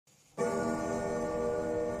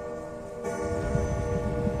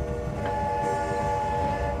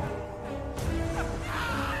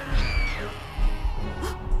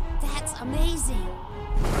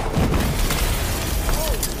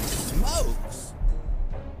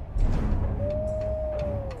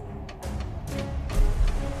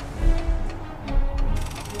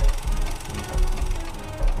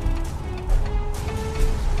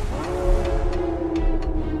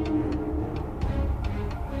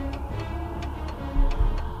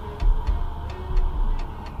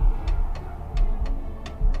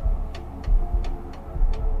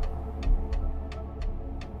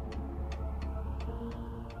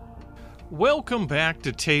Welcome back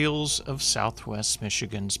to Tales of Southwest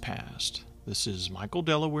Michigan's Past. This is Michael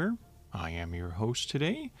Delaware. I am your host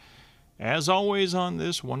today, as always on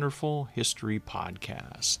this wonderful history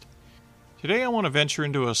podcast. Today I want to venture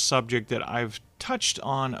into a subject that I've touched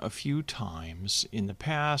on a few times in the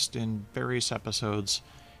past in various episodes,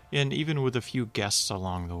 and even with a few guests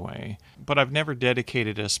along the way, but I've never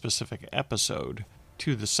dedicated a specific episode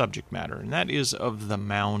to the subject matter, and that is of the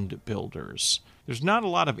mound builders. There's not a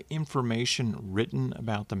lot of information written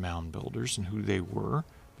about the mound builders and who they were,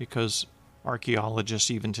 because archaeologists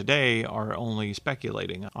even today are only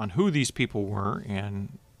speculating on who these people were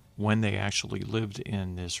and when they actually lived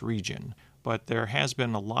in this region. But there has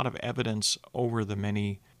been a lot of evidence over the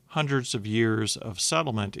many hundreds of years of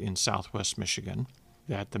settlement in southwest Michigan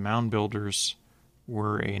that the mound builders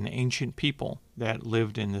were an ancient people that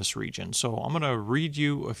lived in this region. So I'm going to read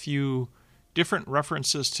you a few different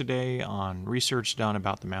references today on research done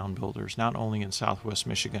about the mound builders, not only in southwest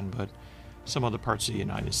Michigan, but some other parts of the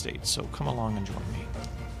United States. So come along and join me.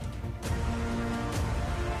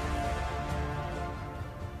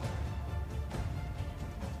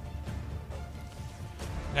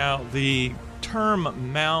 Now, the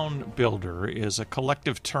term mound builder is a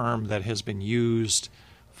collective term that has been used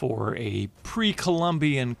for a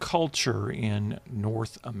pre-Columbian culture in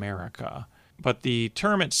North America. But the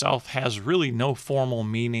term itself has really no formal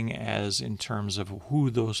meaning as in terms of who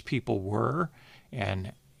those people were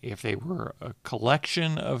and if they were a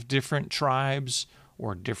collection of different tribes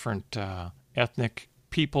or different ethnic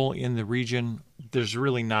people in the region. There's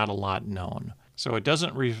really not a lot known. So it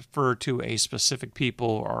doesn't refer to a specific people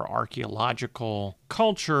or archaeological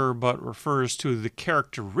culture, but refers to the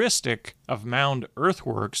characteristic of mound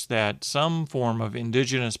earthworks that some form of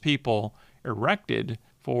indigenous people erected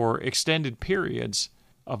for extended periods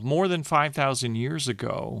of more than 5,000 years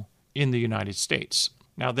ago in the United States.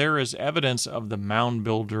 Now, there is evidence of the mound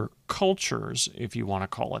builder cultures, if you want to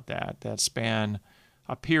call it that span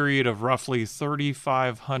a period of roughly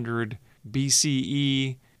 3,500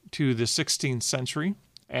 BCE to the 16th century.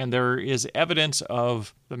 And there is evidence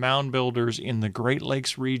of the mound builders in the Great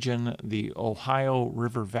Lakes region, the Ohio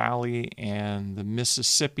River Valley, and the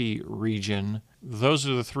Mississippi region. Those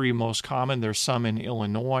are the three most common. There's some in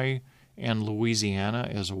Illinois and Louisiana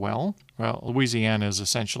as well. Well, Louisiana is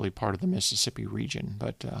essentially part of the Mississippi region.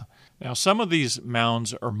 But now some of these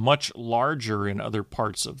mounds are much larger in other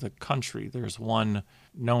parts of the country. There's one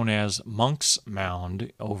known as Monk's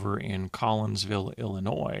Mound over in Collinsville,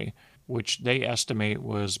 Illinois, which they estimate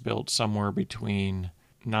was built somewhere between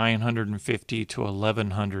 950 to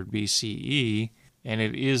 1100 BCE, and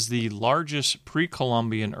it is the largest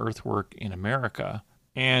pre-Columbian earthwork in America.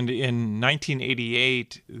 And in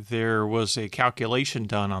 1988, there was a calculation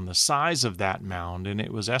done on the size of that mound, and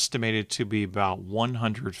it was estimated to be about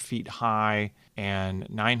 100 feet high and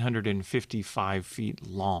 955 feet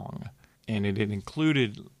long. And it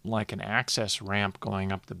included like an access ramp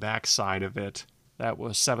going up the backside of it that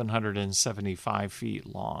was 775 feet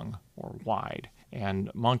long or wide.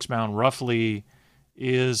 And Monk's Mound roughly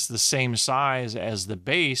is the same size as the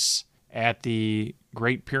base at the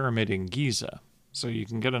Great Pyramid in Giza. So you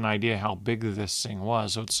can get an idea how big this thing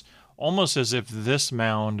was. So it's almost as if this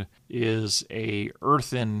mound is a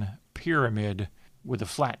earthen pyramid with a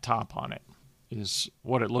flat top on it, is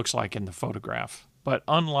what it looks like in the photograph. But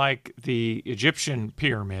unlike the Egyptian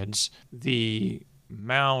pyramids, the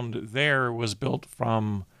mound there was built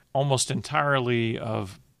from almost entirely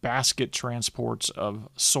of basket transports of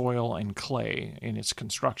soil and clay in its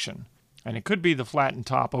construction. And it could be the flattened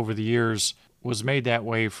top over the years was made that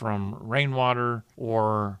way from rainwater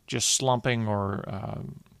or just slumping or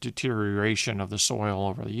deterioration of the soil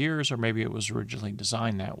over the years, or maybe it was originally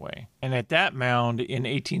designed that way. And at that mound in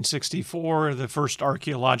 1864, the first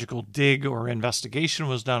archaeological dig or investigation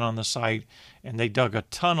was done on the site, and they dug a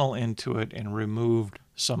tunnel into it and removed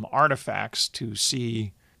some artifacts to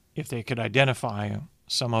see if they could identify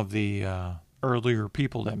some of the earlier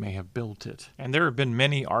people that may have built it. And there have been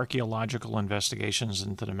many archaeological investigations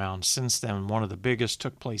into the mound since then. One of the biggest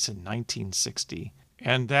took place in 1960.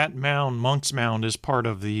 And that mound, Monk's Mound, is part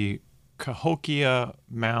of the Cahokia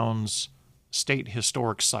Mounds State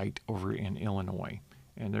Historic Site over in Illinois.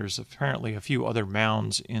 And there's apparently a few other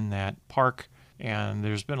mounds in that park. And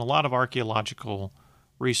there's been a lot of archaeological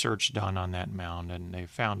research done on that mound, and they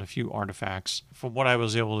found a few artifacts. From what I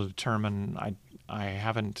was able to determine, I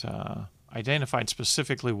haven't identified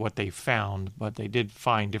specifically what they found, but they did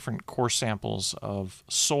find different core samples of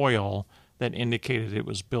soil that indicated it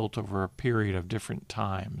was built over a period of different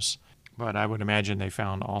times. But I would imagine they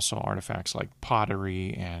found also artifacts like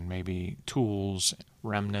pottery and maybe tools,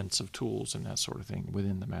 remnants of tools and that sort of thing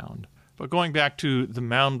within the mound. But going back to the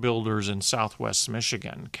mound builders in southwest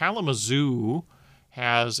Michigan, Kalamazoo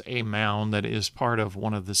has a mound that is part of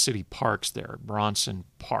one of the city parks there, Bronson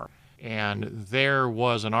Park. And there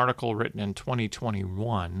was an article written in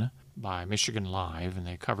 2021 by Michigan Live, and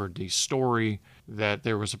they covered the story that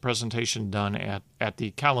there was a presentation done at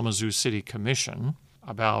the Kalamazoo City Commission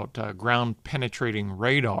about ground-penetrating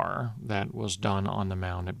radar that was done on the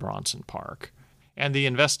mound at Bronson Park. And the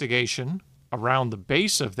investigation around the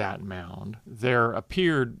base of that mound, there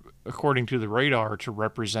appeared, according to the radar, to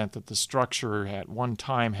represent that the structure at one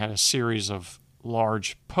time had a series of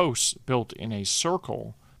large posts built in a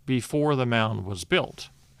circle before the mound was built.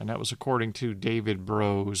 And that was according to David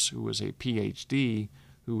Brose, who was a PhD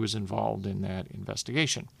who was involved in that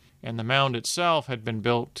investigation. And the mound itself had been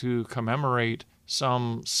built to commemorate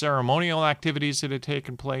some ceremonial activities that had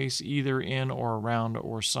taken place either in or around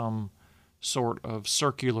or some sort of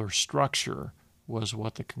circular structure was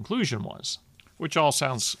what the conclusion was, which all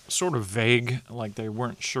sounds sort of vague, like they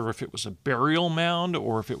weren't sure if it was a burial mound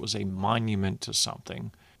or if it was a monument to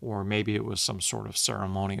something, or maybe it was some sort of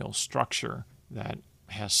ceremonial structure that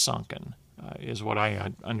has sunken, is what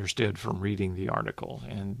I understood from reading the article.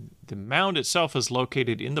 And the mound itself is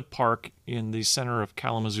located in the park in the center of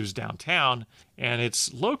Kalamazoo's downtown, and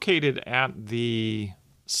it's located at the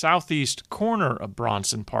southeast corner of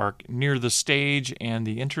Bronson Park near the stage and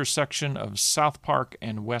the intersection of South Park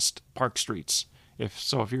and West Park Streets.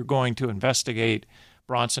 If you're going to investigate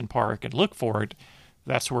Bronson Park and look for it,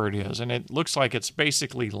 that's where it is. And it looks like it's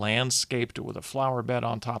basically landscaped with a flower bed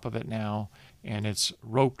on top of it now, and it's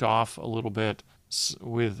roped off a little bit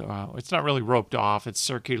with, it's not really roped off, it's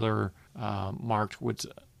circular, marked with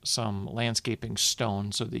some landscaping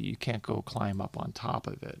stone so that you can't go climb up on top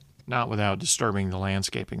of it, not without disturbing the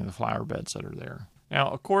landscaping of the flower beds that are there.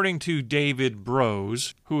 Now, according to David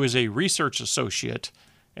Brose, who is a research associate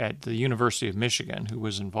at the University of Michigan, who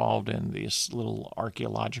was involved in this little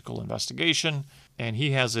archaeological investigation, and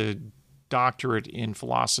he has a doctorate in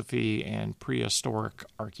philosophy and prehistoric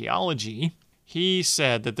archaeology, he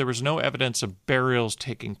said that there was no evidence of burials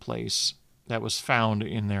taking place that was found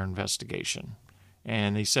in their investigation.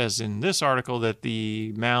 And he says in this article that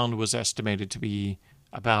the mound was estimated to be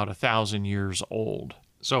about 1,000 years old.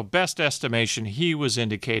 So best estimation, he was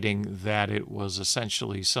indicating that it was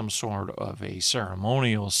essentially some sort of a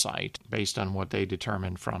ceremonial site based on what they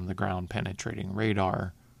determined from the ground-penetrating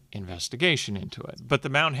radar investigation into it. But the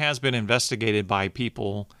mound has been investigated by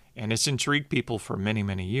people, and it's intrigued people for many,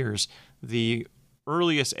 many years. The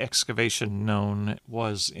earliest excavation known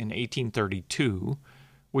was in 1832,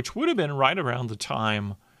 which would have been right around the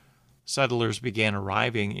time settlers began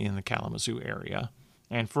arriving in the Kalamazoo area.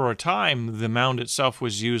 And for a time, the mound itself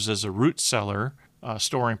was used as a root cellar,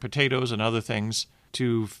 storing potatoes and other things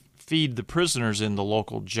to feed the prisoners in the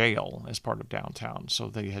local jail as part of downtown. So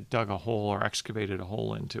they had dug a hole or excavated a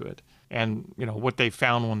hole into it. And, what they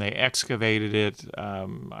found when they excavated it,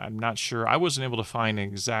 I'm not sure. I wasn't able to find an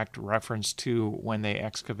exact reference to when they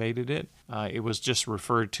excavated it. It was just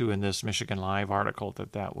referred to in this Michigan Live article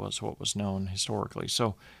that was what was known historically.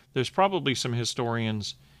 So there's probably some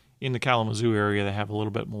historians in the Kalamazoo area that have a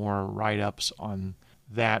little bit more write-ups on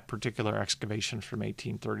that particular excavation from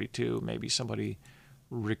 1832. Maybe somebody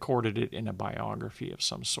recorded it in a biography of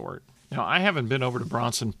some sort. Now, I haven't been over to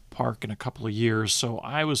Bronson Park in a couple of years, so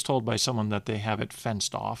I was told by someone that they have it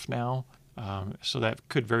fenced off now. So that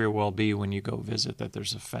could very well be when you go visit that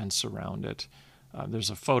there's a fence around it.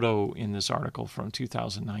 There's a photo in this article from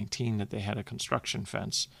 2019 that they had a construction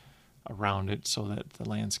fence around it so that the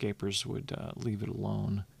landscapers would leave it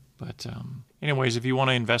alone. But anyways, if you want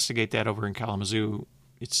to investigate that over in Kalamazoo,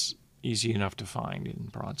 it's easy enough to find in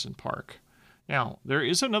Bronson Park. Now, there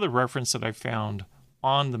is another reference that I found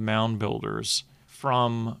on the mound builders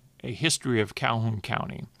from a history of Calhoun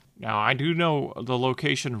County. Now, I do know the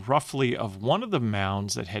location roughly of one of the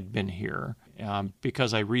mounds that had been here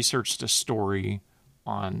because I researched a story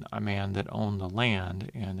on a man that owned the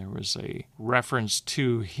land, and there was a reference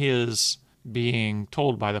to his being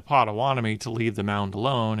told by the Potawatomi to leave the mound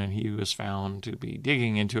alone, and he was found to be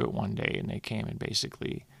digging into it one day, and they came and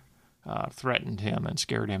basically threatened him and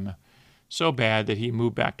scared him so bad that he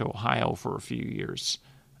moved back to Ohio for a few years.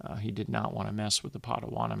 He did not want to mess with the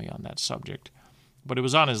Potawatomi on that subject. But it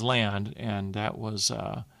was on his land, and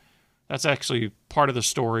that's actually part of the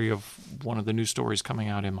story of one of the new stories coming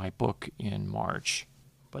out in my book in March.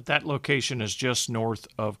 But that location is just north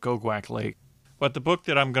of Gogwak Lake. But the book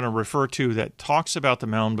that I'm going to refer to that talks about the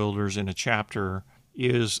mound builders in a chapter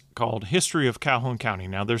is called History of Calhoun County.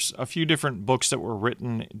 Now, there's a few different books that were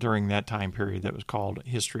written during that time period that was called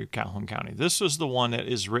History of Calhoun County. This is the one that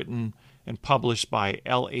is written and published by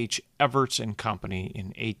L.H. Everts and Company in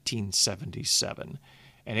 1877.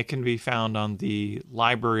 And it can be found on the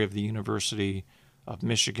Library of the University of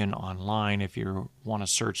Michigan online if you want to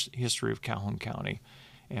search the history of Calhoun County.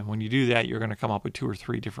 And when you do that, you're going to come up with 2 or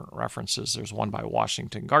 3 different references. There's one by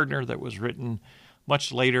Washington Gardner that was written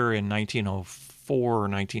much later in 1904 or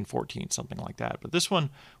 1914, something like that. But this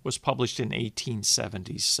one was published in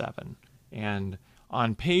 1877. And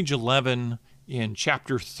on page 11 in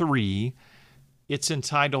chapter 3, it's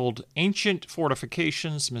entitled Ancient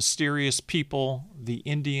Fortifications, Mysterious People, the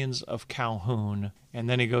Indians of Calhoun. And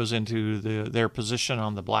then he goes into their position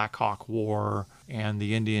on the Black Hawk War and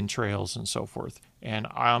the Indian trails and so forth. And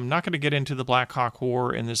I'm not going to get into the Black Hawk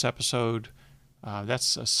War in this episode.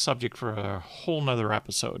 That's a subject for a whole nother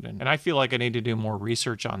episode. And I feel like I need to do more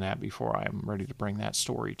research on that before I'm ready to bring that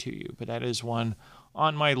story to you. But that is one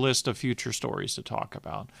on my list of future stories to talk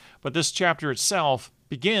about. But this chapter itself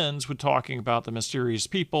begins with talking about the mysterious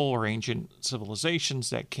people or ancient civilizations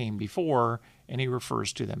that came before, and he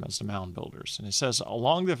refers to them as the Mound Builders. And it says,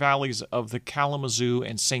 along the valleys of the Kalamazoo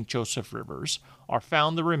and St. Joseph rivers are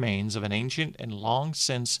found the remains of an ancient and long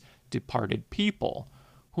since departed people,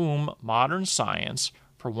 whom modern science,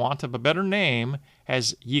 for want of a better name,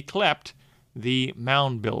 has yclept the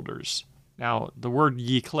Mound Builders. Now, the word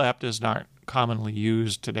yclept is not commonly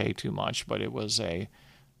used today too much, but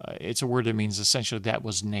it's a word that means essentially that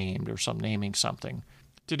was named or naming something.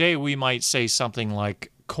 Today we might say something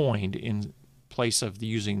like coined in place of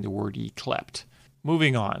using the word yclept.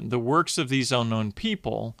 Moving on, the works of these unknown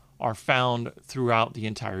people are found throughout the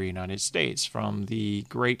entire United States, from the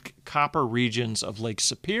great copper regions of Lake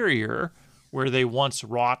Superior, where they once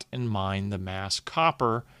wrought and mined the mass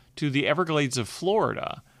copper, to the Everglades of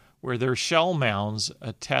Florida, where their shell mounds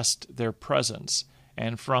attest their presence,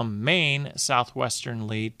 and from Maine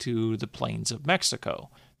southwesternly to the plains of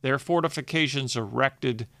Mexico. Their fortifications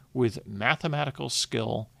erected with mathematical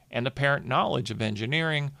skill and apparent knowledge of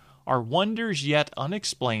engineering are wonders yet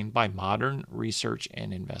unexplained by modern research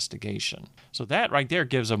and investigation. So that right there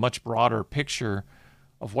gives a much broader picture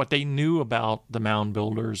of what they knew about the Mound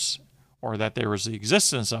Builders, or that there was the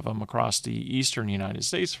existence of them across the eastern United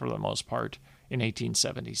States for the most part in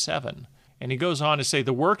 1877. And he goes on to say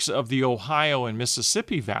the works of the Ohio and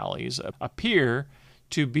Mississippi valleys appear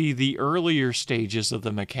to be the earlier stages of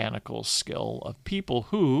the mechanical skill of people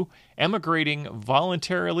who, emigrating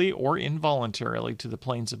voluntarily or involuntarily to the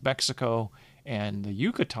plains of Mexico and the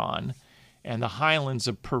Yucatan and the highlands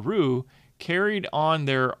of Peru, carried on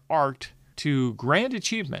their art to grand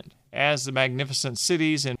achievement, as the magnificent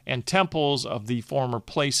cities and temples of the former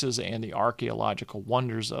places and the archaeological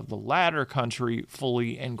wonders of the latter country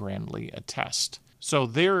fully and grandly attest. So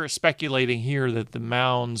they're speculating here that the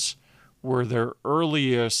mounds were their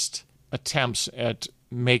earliest attempts at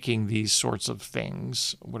making these sorts of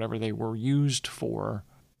things, whatever they were used for,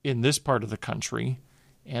 in this part of the country,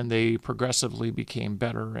 and they progressively became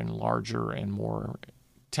better and larger and more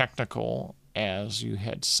technical as you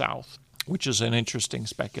head south, which is an interesting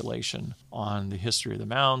speculation on the history of the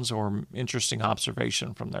mounds, or interesting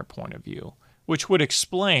observation from their point of view, which would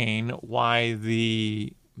explain why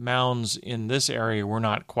the mounds in this area were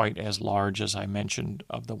not quite as large as I mentioned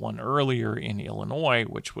of the one earlier in Illinois,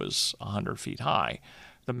 which was 100 feet high.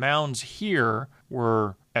 The mounds here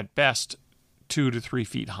were at best 2 to 3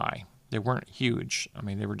 feet high. They weren't huge. I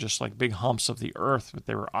mean, they were just like big humps of the earth, but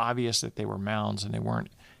they were obvious that they were mounds, and they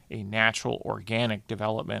weren't a natural organic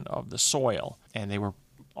development of the soil. And they were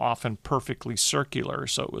often perfectly circular,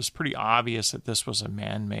 so it was pretty obvious that this was a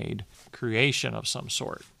man-made creation of some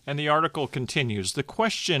sort. And the article continues, the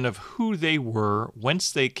question of who they were,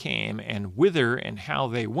 whence they came, and whither and how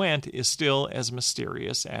they went is still as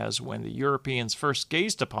mysterious as when the Europeans first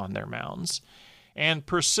gazed upon their mounds, and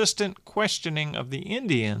persistent questioning of the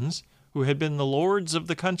Indians, who had been the lords of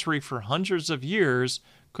the country for hundreds of years,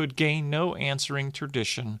 could gain no answering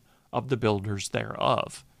tradition of the builders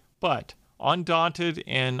thereof. But undaunted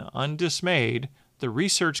and undismayed, the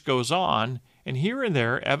research goes on, and here and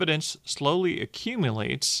there evidence slowly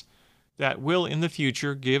accumulates that will in the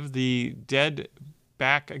future give the dead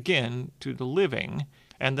back again to the living,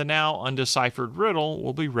 and the now undeciphered riddle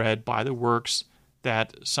will be read by the works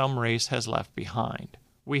that some race has left behind.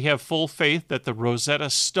 We have full faith that the Rosetta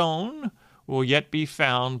Stone will yet be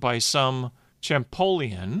found by some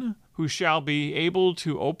Champollion, who shall be able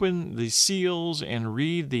to open the seals and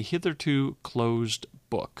read the hitherto closed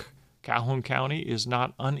book. Calhoun County is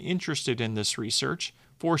not uninterested in this research,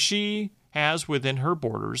 for she has within her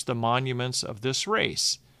borders the monuments of this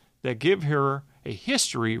race that give her a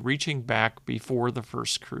history reaching back before the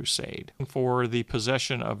First Crusade. For the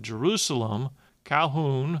possession of Jerusalem,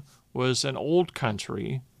 Calhoun was an old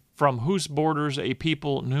country from whose borders a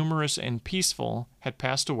people numerous and peaceful had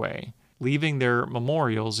passed away, leaving their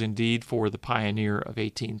memorials indeed for the pioneer of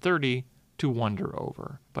 1830 to wonder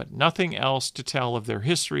over, but nothing else to tell of their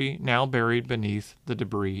history now buried beneath the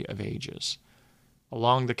debris of ages.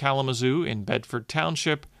 Along the Kalamazoo in Bedford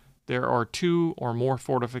Township, there are 2 or more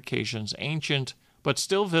fortifications ancient, but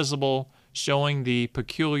still visible, showing the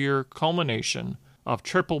peculiar culmination of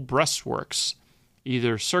triple breastworks,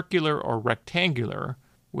 either circular or rectangular,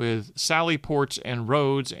 with sally ports and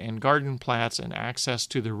roads and garden plats and access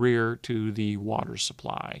to the rear to the water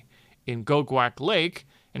supply. In Gogwak Lake,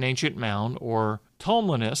 an ancient mound or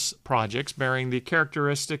tumulus projects bearing the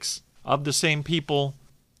characteristics of the same people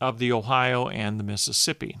of the Ohio and the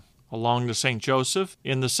Mississippi. Along the St. Joseph,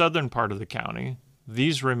 in the southern part of the county,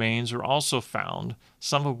 these remains are also found,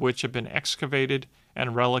 some of which have been excavated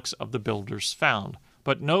and relics of the builders found,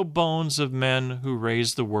 but no bones of men who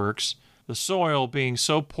raised the works, the soil being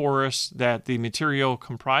so porous that the material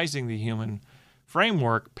comprising the human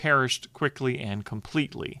framework perished quickly and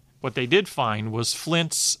completely. What they did find was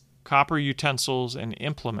flints, copper utensils, and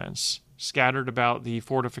implements scattered about the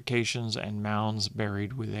fortifications and mounds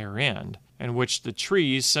buried therein, in which the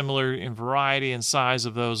trees, similar in variety and size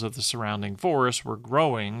of those of the surrounding forest, were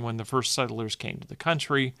growing when the first settlers came to the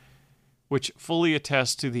country, which fully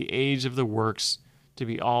attests to the age of the works to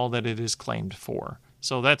be all that it is claimed for.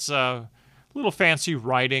 So that's a little fancy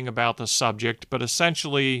writing about the subject, but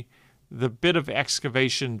essentially the bit of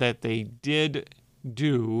excavation that they did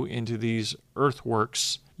do into these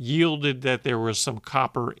earthworks yielded that there was some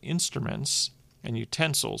copper instruments and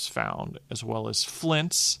utensils found, as well as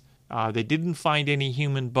flints. They didn't find any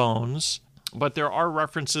human bones, but there are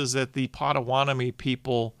references that the Potawatomi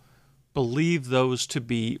people believed those to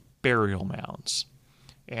be burial mounds.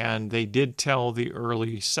 And they did tell the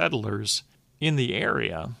early settlers in the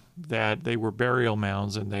area that they were burial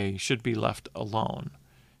mounds and they should be left alone.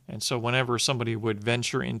 And so whenever somebody would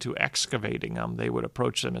venture into excavating them, they would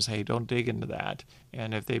approach them as, hey, don't dig into that.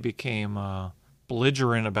 And if they became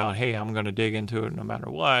belligerent about, hey, I'm going to dig into it no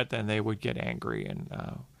matter what, then they would get angry and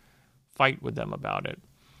fight with them about it.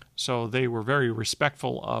 So they were very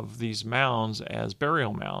respectful of these mounds as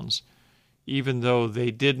burial mounds, even though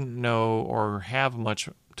they didn't know or have much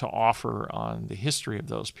to offer on the history of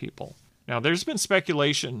those people. Now, there's been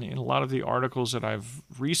speculation in a lot of the articles that I've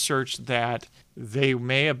researched that they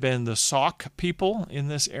may have been the Sauk people in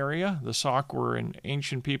this area. The Sauk were an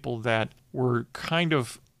ancient people that were kind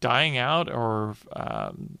of dying out or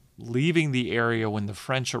leaving the area when the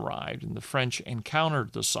French arrived, and the French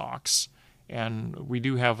encountered the Sauks. And we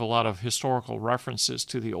do have a lot of historical references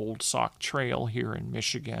to the old Sauk Trail here in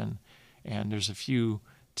Michigan, and there's a few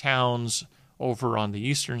towns over on the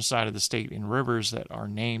eastern side of the state in rivers that are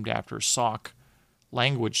named after Sauk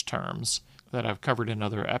language terms that I've covered in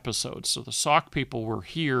other episodes. So the Sauk people were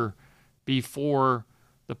here before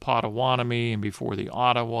the Potawatomi and before the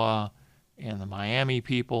Ottawa and the Miami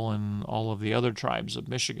people and all of the other tribes of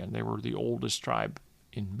Michigan. They were the oldest tribe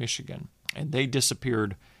in Michigan, and they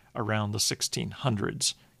disappeared around the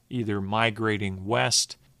 1600s, either migrating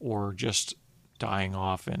west or just dying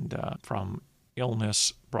off and from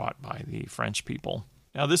illness brought by the French people.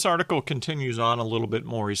 Now, this article continues on a little bit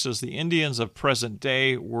more. He says the Indians of present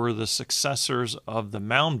day were the successors of the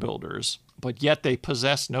mound builders, but yet they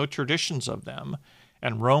possessed no traditions of them,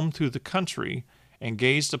 and roamed through the country and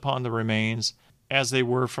gazed upon the remains as they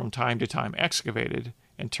were from time to time excavated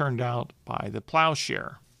and turned out by the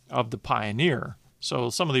plowshare of the pioneer. So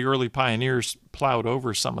some of the early pioneers plowed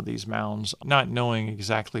over some of these mounds, not knowing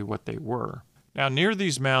exactly what they were. Now, near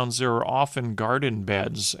these mounds, there are often garden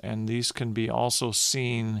beds, and these can be also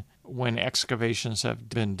seen when excavations have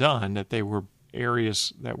been done, that they were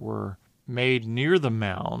areas that were made near the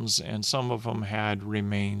mounds, and some of them had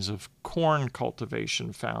remains of corn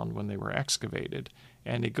cultivation found when they were excavated.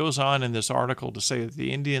 And it goes on in this article to say that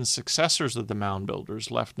the Indian successors of the mound builders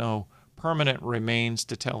left no permanent remains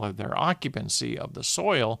to tell of their occupancy of the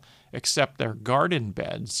soil, except their garden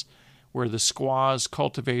beds, where the squaws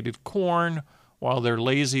cultivated corn, while their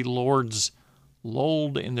lazy lords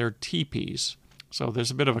lolled in their teepees. So there's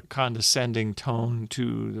a bit of a condescending tone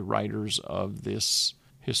to the writers of this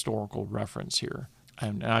historical reference here.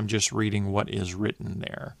 And I'm just reading what is written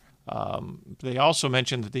there. They also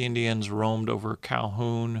mentioned that the Indians roamed over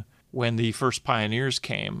Calhoun when the first pioneers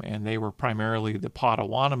came, and they were primarily the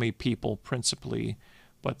Potawatomi people principally,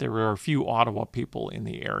 but there were a few Ottawa people in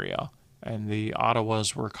the area. And the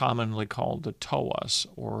Ottawas were commonly called the Towas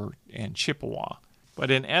and Chippewa. But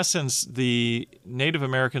in essence, the Native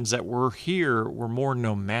Americans that were here were more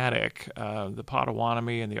nomadic. The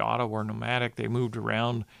Potawatomi and the Ottawa were nomadic. They moved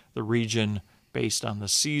around the region based on the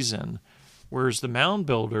season, whereas the mound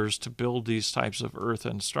builders, to build these types of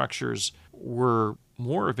earthen structures, were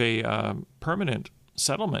more of a permanent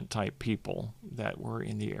settlement type people that were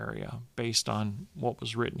in the area based on what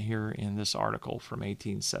was written here in this article from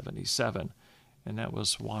 1877. And that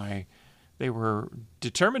was why they were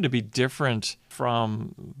determined to be different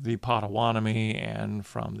from the Potawatomi and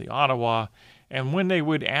from the Ottawa. And when they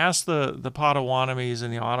would ask the Potawatomis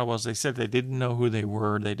and the Ottawas, they said they didn't know who they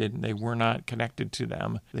were. They were not connected to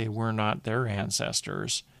them. They were not their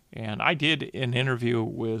ancestors. And I did an interview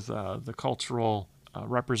with the cultural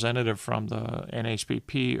representative from the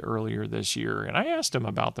NHPP earlier this year, and I asked him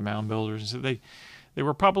about the mound builders, and said they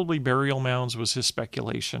were probably burial mounds was his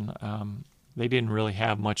speculation. They didn't really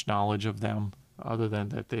have much knowledge of them other than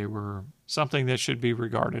that they were something that should be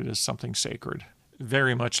regarded as something sacred,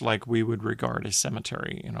 very much like we would regard a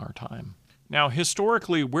cemetery in our time. Now,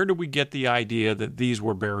 historically, where do we get the idea that these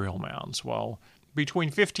were burial mounds? Well, between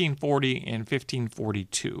 1540 and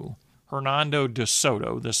 1542, Hernando de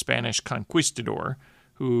Soto, the Spanish conquistador,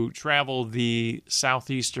 who traveled the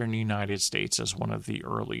southeastern United States as one of the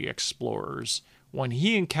early explorers, when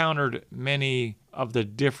he encountered many of the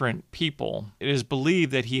different people, it is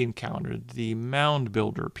believed that he encountered the mound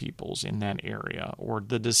builder peoples in that area, or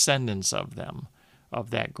the descendants of them, of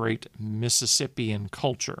that great Mississippian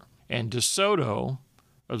culture. And De Soto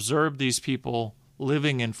observed these people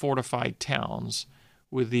living in fortified towns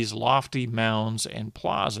with these lofty mounds and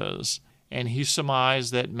plazas, and he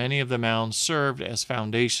surmised that many of the mounds served as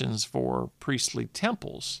foundations for priestly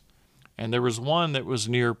temples. And there was one that was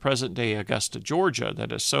near present-day Augusta, Georgia, that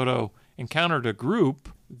De Soto encountered a group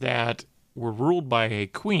that were ruled by a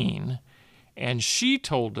queen, and she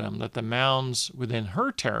told them that the mounds within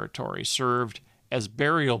her territory served as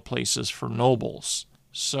burial places for nobles.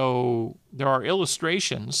 So there are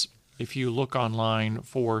illustrations, if you look online,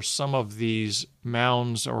 for some of these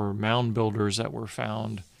mounds or mound builders that were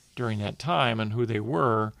found during that time and who they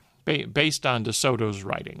were, based on De Soto's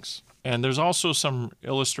writings. And there's also some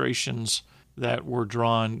illustrations that were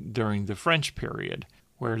drawn during the French period,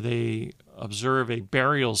 where they observe a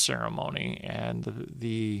burial ceremony, and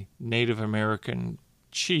the Native American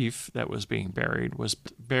chief that was being buried was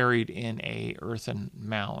buried in a earthen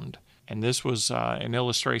mound. And this was an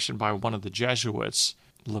illustration by one of the Jesuits,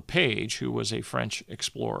 Lepage, who was a French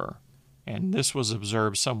explorer. And this was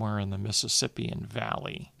observed somewhere in the Mississippian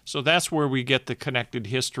Valley. So that's where we get the connected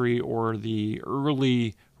history, or the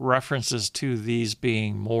early references to these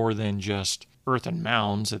being more than just earthen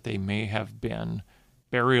mounds, that they may have been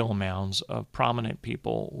burial mounds of prominent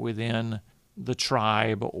people within the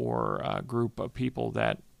tribe or group of people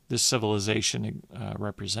that this civilization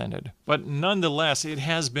represented. But nonetheless, it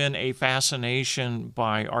has been a fascination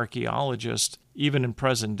by archaeologists, even in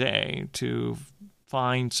present day, to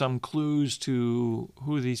find some clues to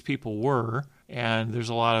who these people were. And there's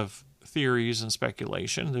a lot of theories and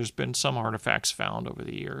speculation. There's been some artifacts found over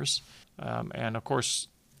the years. And of course,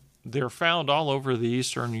 they're found all over the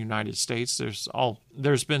eastern United States.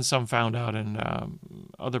 There's been some found out in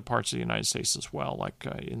other parts of the United States as well, like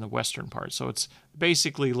in the western part. So it's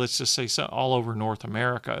basically, let's just say, all over North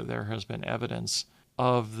America, there has been evidence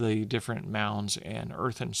of the different mounds and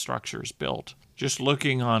earthen structures built. Just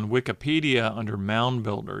looking on Wikipedia under mound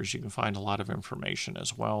builders, you can find a lot of information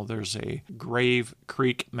as well. There's a Grave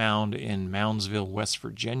Creek Mound in Moundsville, West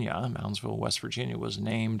Virginia. Moundsville, West Virginia was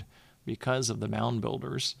named because of the mound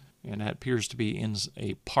builders, and it appears to be in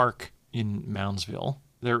a park in Moundsville.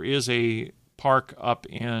 There is a park up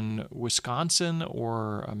in Wisconsin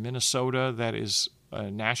or Minnesota that is a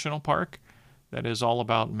national park that is all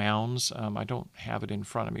about mounds. I don't have it in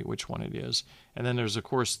front of me which one it is. And then there's, of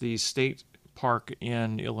course, the state park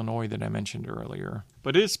in Illinois that I mentioned earlier.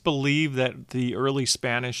 But it's believed that the early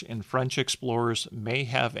Spanish and French explorers may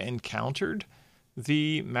have encountered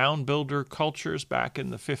the mound builder cultures back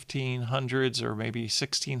in the 1500s or maybe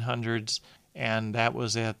 1600s, and that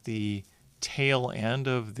was at the tail end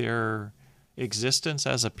of their existence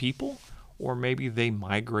as a people, or maybe they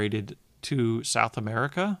migrated to South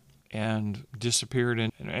America and disappeared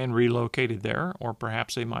and relocated there, or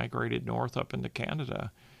perhaps they migrated north up into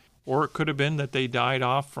Canada. Or it could have been that they died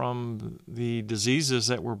off from the diseases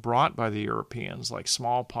that were brought by the Europeans, like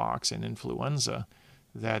smallpox and influenza,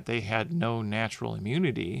 that they had no natural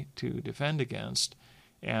immunity to defend against.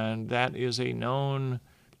 And that is a known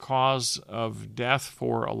cause of death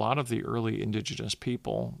for a lot of the early indigenous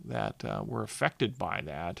people that were affected by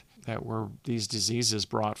that. that were these diseases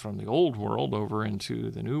brought from the old world over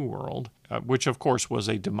into the new world, which of course was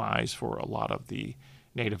a demise for a lot of the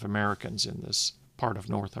Native Americans in this part of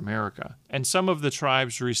North America. And some of the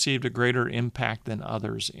tribes received a greater impact than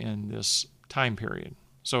others in this time period.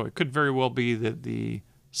 So it could very well be that the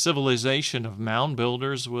civilization of mound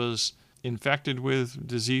builders was infected with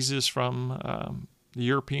diseases from the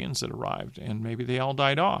Europeans that arrived, and maybe they all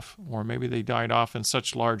died off, or maybe they died off in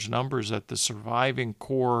such large numbers that the surviving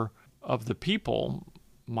core of the people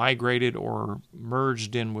migrated or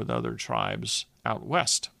merged in with other tribes out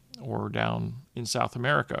west or down in South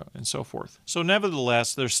America and so forth. So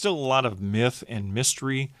nevertheless, there's still a lot of myth and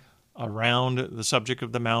mystery around the subject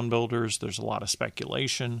of the mound builders. There's a lot of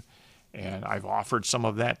speculation, and I've offered some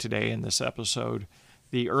of that today in this episode.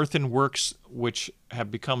 The earthenworks, which have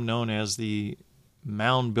become known as the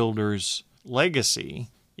mound builders' legacy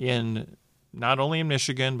in not only in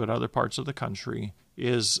Michigan but other parts of the country,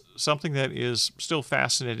 is something that is still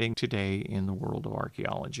fascinating today in the world of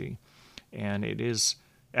archaeology. And it is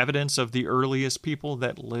evidence of the earliest people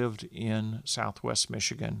that lived in southwest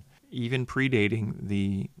Michigan, even predating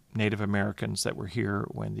the Native Americans that were here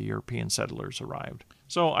when the European settlers arrived.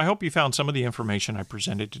 So I hope you found some of the information I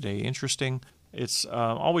presented today interesting. It's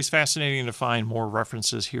always fascinating to find more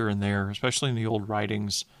references here and there, especially in the old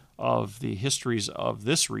writings of the histories of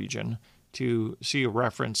this region, to see a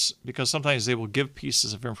reference, because sometimes they will give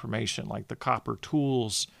pieces of information like the copper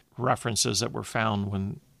tools references that were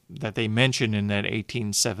found that they mentioned in that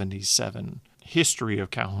 1877 history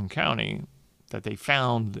of Calhoun County that they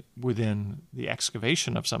found within the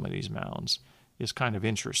excavation of some of these mounds is kind of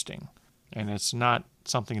interesting. And it's not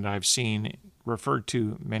something that I've seen referred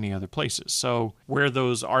to many other places. So where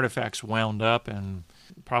those artifacts wound up, and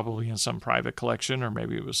probably in some private collection, or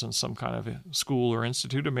maybe it was in some kind of school or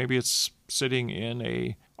institute, or maybe it's sitting in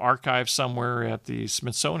a archive somewhere at the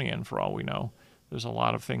Smithsonian, for all we know. There's a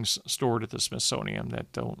lot of things stored at the Smithsonian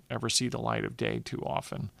that don't ever see the light of day too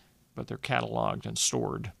often, but they're cataloged and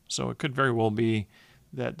stored. So it could very well be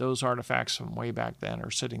that those artifacts from way back then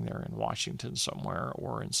are sitting there in Washington somewhere,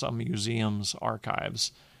 or in some museum's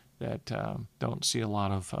archives that don't see a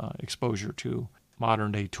lot of exposure to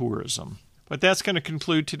modern-day tourism. But that's going to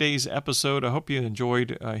conclude today's episode. I hope you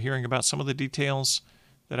enjoyed hearing about some of the details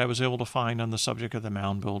that I was able to find on the subject of the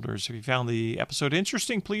mound builders. If you found the episode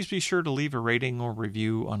interesting, please be sure to leave a rating or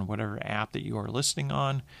review on whatever app that you are listening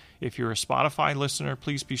on. If you're a Spotify listener,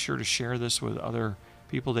 please be sure to share this with other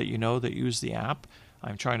people that you know that use the app.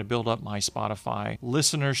 I'm trying to build up my Spotify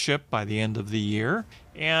listenership by the end of the year.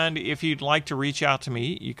 And if you'd like to reach out to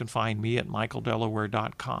me, you can find me at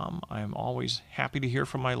michaeldelaware.com. I'm always happy to hear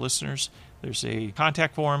from my listeners. There's a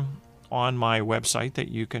contact form on my website that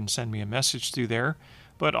you can send me a message through there.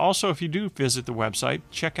 But also, if you do visit the website,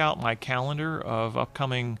 check out my calendar of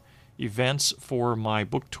upcoming events for my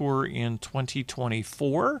book tour in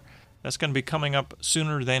 2024. That's going to be coming up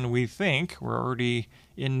sooner than we think. We're already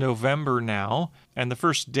in November now. And the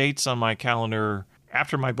first dates on my calendar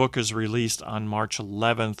after my book is released on March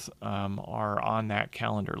 11th are on that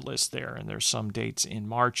calendar list there. And there's some dates in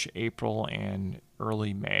March, April, and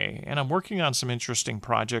early May. And I'm working on some interesting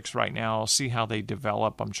projects right now. I'll see how they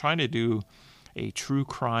develop. I'm trying to do a true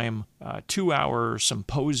crime 2-hour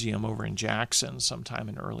symposium over in Jackson sometime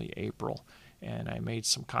in early April. And I made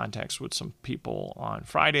some contacts with some people on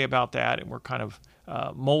Friday about that, and we're kind of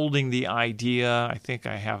molding the idea. I think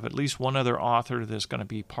I have at least one other author that's going to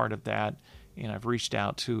be part of that, and I've reached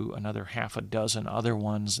out to another half a dozen other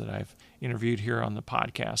ones that I've interviewed here on the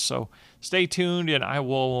podcast. So stay tuned, and I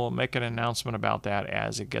will make an announcement about that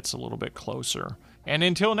as it gets a little bit closer. And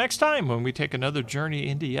until next time, when we take another journey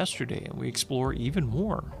into yesterday and we explore even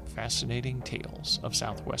more fascinating tales of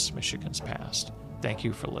Southwest Michigan's past. Thank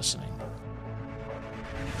you for listening.